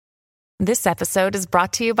This episode is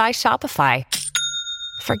brought to you by Shopify.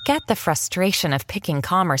 Forget the frustration of picking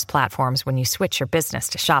commerce platforms when you switch your business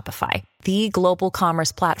to Shopify, the global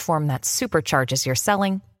commerce platform that supercharges your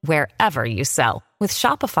selling wherever you sell. With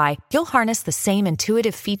Shopify, you'll harness the same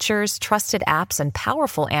intuitive features, trusted apps, and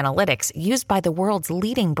powerful analytics used by the world's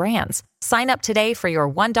leading brands. Sign up today for your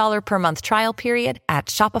 $1 per month trial period at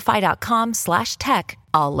shopify.com/tech,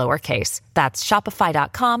 all lowercase. That's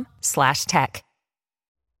shopify.com/tech.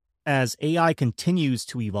 As AI continues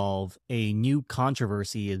to evolve, a new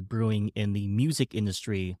controversy is brewing in the music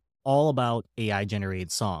industry all about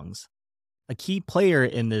AI-generated songs. A key player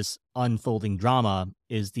in this unfolding drama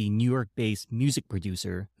is the New York-based music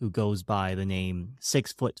producer who goes by the name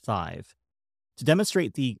 6'5". To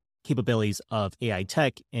demonstrate the capabilities of AI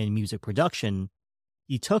tech in music production,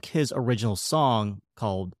 he took his original song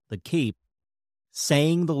called The Cape,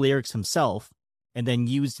 sang the lyrics himself, and then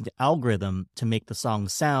used an algorithm to make the song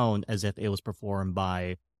sound as if it was performed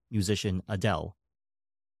by musician Adele.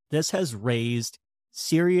 This has raised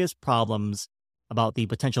serious problems about the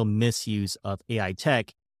potential misuse of AI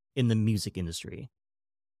tech in the music industry.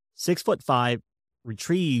 6'5"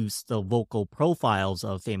 retrieves the vocal profiles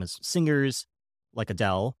of famous singers, like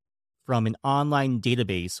Adele, from an online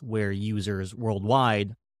database where users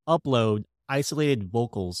worldwide upload isolated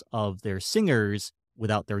vocals of their singers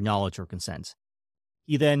without their knowledge or consent.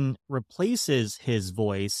 He then replaces his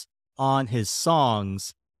voice on his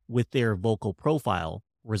songs with their vocal profile,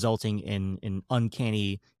 resulting in an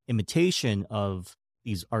uncanny imitation of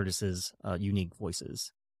these artists' unique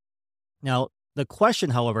voices. Now, the question,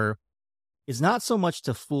 however, is not so much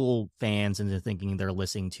to fool fans into thinking they're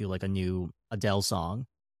listening to like a new Adele song,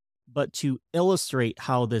 but to illustrate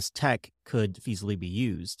how this tech could feasibly be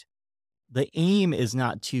used. The aim is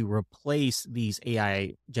not to replace these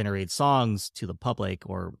AI-generated songs to the public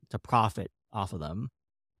or to profit off of them,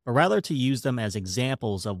 but rather to use them as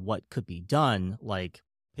examples of what could be done, like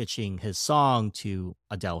pitching his song to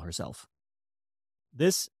Adele herself.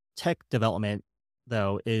 This tech development,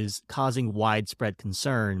 though, is causing widespread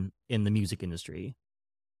concern in the music industry.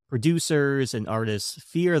 Producers and artists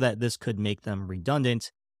fear that this could make them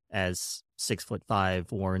redundant, as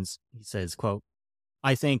 6'5" warns. He says, quote,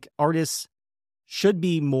 "I think artists should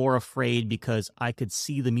be more afraid because I could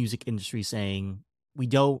see the music industry saying, we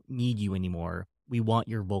don't need you anymore. We want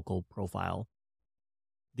your vocal profile."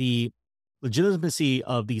 The legitimacy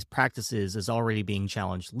of these practices is already being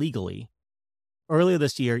challenged legally. Earlier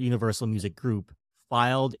this year, Universal Music Group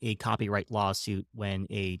filed a copyright lawsuit when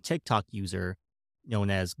a TikTok user known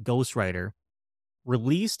as Ghostwriter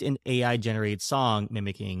released an AI-generated song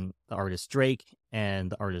mimicking the artist Drake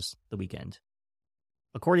and the artist The Weeknd.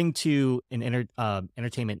 According to an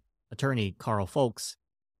entertainment attorney, Carl Folks,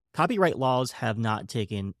 copyright laws have not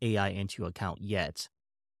taken AI into account yet,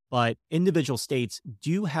 but individual states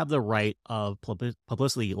do have the right of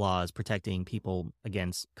publicity laws protecting people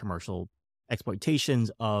against commercial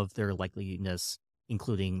exploitations of their likeliness,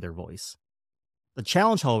 including their voice. The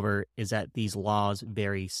challenge, however, is that these laws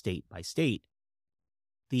vary state by state.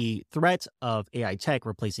 The threat of AI tech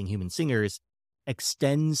replacing human singers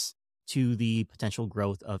extends to the potential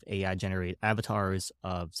growth of AI-generated avatars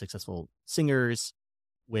of successful singers,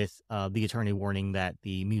 with the attorney warning that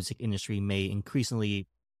the music industry may increasingly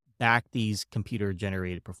back these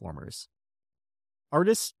computer-generated performers.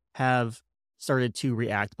 Artists have started to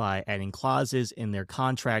react by adding clauses in their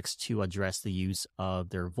contracts to address the use of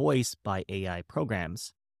their voice by AI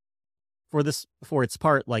programs. For its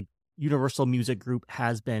part, like Universal Music Group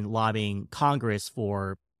has been lobbying Congress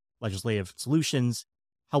for legislative solutions.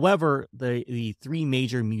 However, the three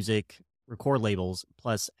major music record labels,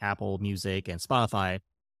 plus Apple Music and Spotify,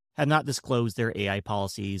 have not disclosed their AI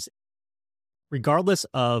policies. Regardless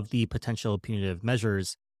of the potential punitive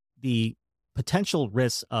measures, the potential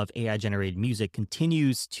risks of AI-generated music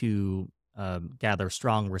continues to gather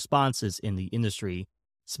strong responses in the industry,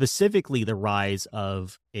 specifically the rise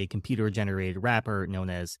of a computer-generated rapper known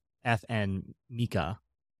as FN Mika.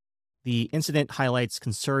 The incident highlights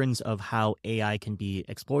concerns of how AI can be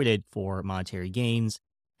exploited for monetary gains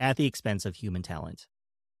at the expense of human talent.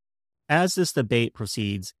 As this debate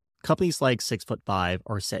proceeds, companies like 6'5"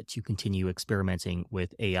 are set to continue experimenting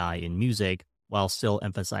with AI in music while still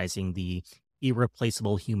emphasizing the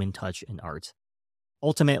irreplaceable human touch in art.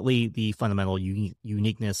 Ultimately, the fundamental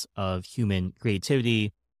uniqueness of human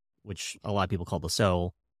creativity, which a lot of people call the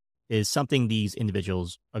soul, is something these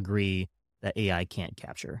individuals agree that AI can't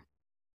capture.